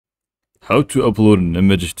How to upload an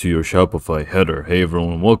image to your Shopify header. Hey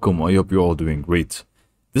everyone, welcome. I hope you're all doing great.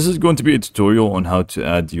 This is going to be a tutorial on how to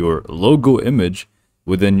add your logo image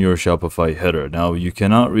within your Shopify header. Now, you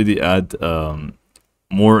cannot really add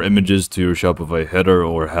more images to your Shopify header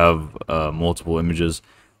or have multiple images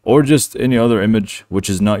or just any other image which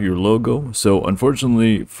is not your logo. So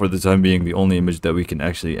unfortunately, for the time being, the only image that we can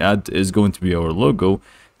actually add is going to be our logo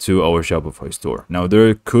to our Shopify store. Now,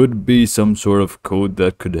 there could be some sort of code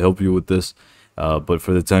that could help you with this, but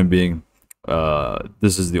for the time being,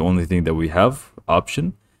 this is the only thing that we have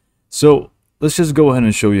option. So let's just go ahead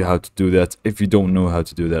and show you how to do that if you don't know how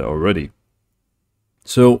to do that already.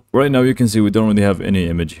 So right now you can see we don't really have any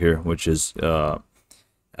image here, which is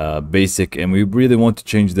basic, and we really want to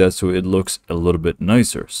change that so it looks a little bit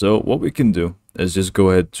nicer. So what we can do is just go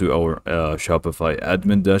ahead to our Shopify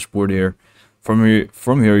admin dashboard here. From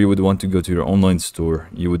here, you would want to go to your online store.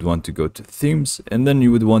 You would want to go to themes, and then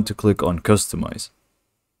you would want to click on customize.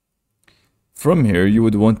 From here, you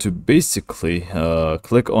would want to basically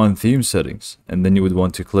click on theme settings, and then you would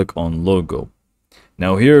want to click on logo.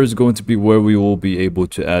 Now here is going to be where we will be able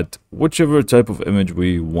to add whichever type of image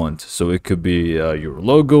we want. So it could be your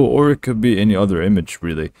logo, or it could be any other image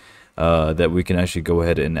really that we can actually go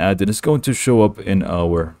ahead and add. And it's going to show up in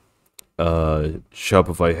our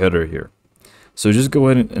Shopify header here. So just go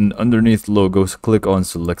ahead and underneath logos, click on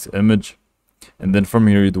select image. And then from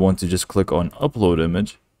here, you'd want to just click on upload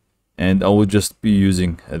image. And I will just be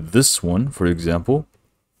using this one, for example.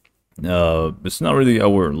 It's not really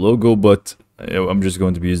our logo, but I'm just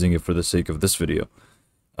going to be using it for the sake of this video.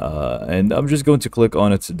 And I'm just going to click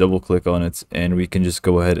on it, double click on it, and we can just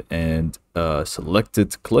go ahead and select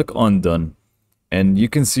it, click on done. And you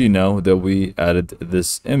can see now that we added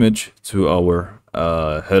this image to our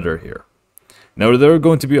header here. Now, there are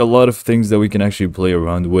going to be a lot of things that we can actually play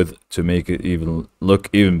around with to make it look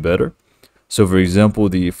even better. So for example,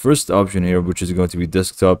 the first option here, which is going to be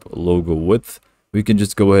desktop logo width, we can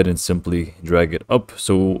just go ahead and simply drag it up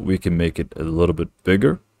so we can make it a little bit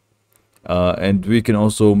bigger. And we can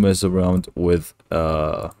also mess around with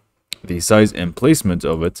the size and placement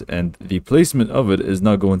of it. And the placement of it is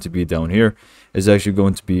not going to be down here. It's actually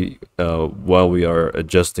going to be while we are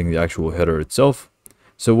adjusting the actual header itself.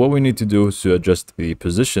 So what we need to do is to adjust the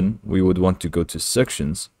position, we would want to go to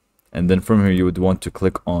sections, and then from here you would want to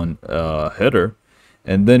click on header,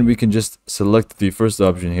 and then we can just select the first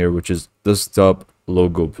option here, which is desktop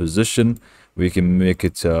logo position. We can make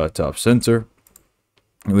it top center,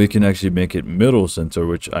 and we can actually make it middle center,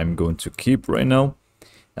 which I'm going to keep right now.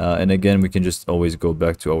 And again, we can just always go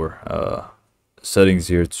back to our settings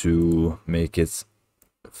here to make it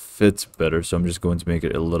fit better. So I'm just going to make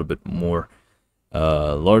it a little bit more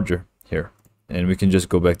larger here, and we can just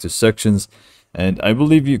go back to sections. And I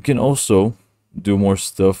believe you can also do more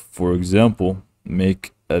stuff. For example,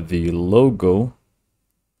 make the logo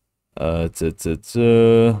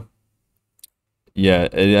yeah,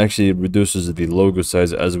 it actually reduces the logo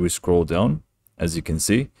size as we scroll down, as you can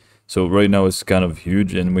see. So right now it's kind of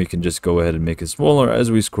huge, and we can just go ahead and make it smaller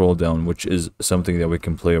as we scroll down, which is something that we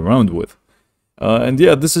can play around with. And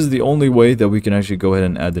yeah, this is the only way that we can actually go ahead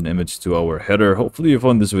and add an image to our header. Hopefully you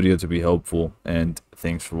found this video to be helpful, and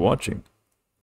thanks for watching.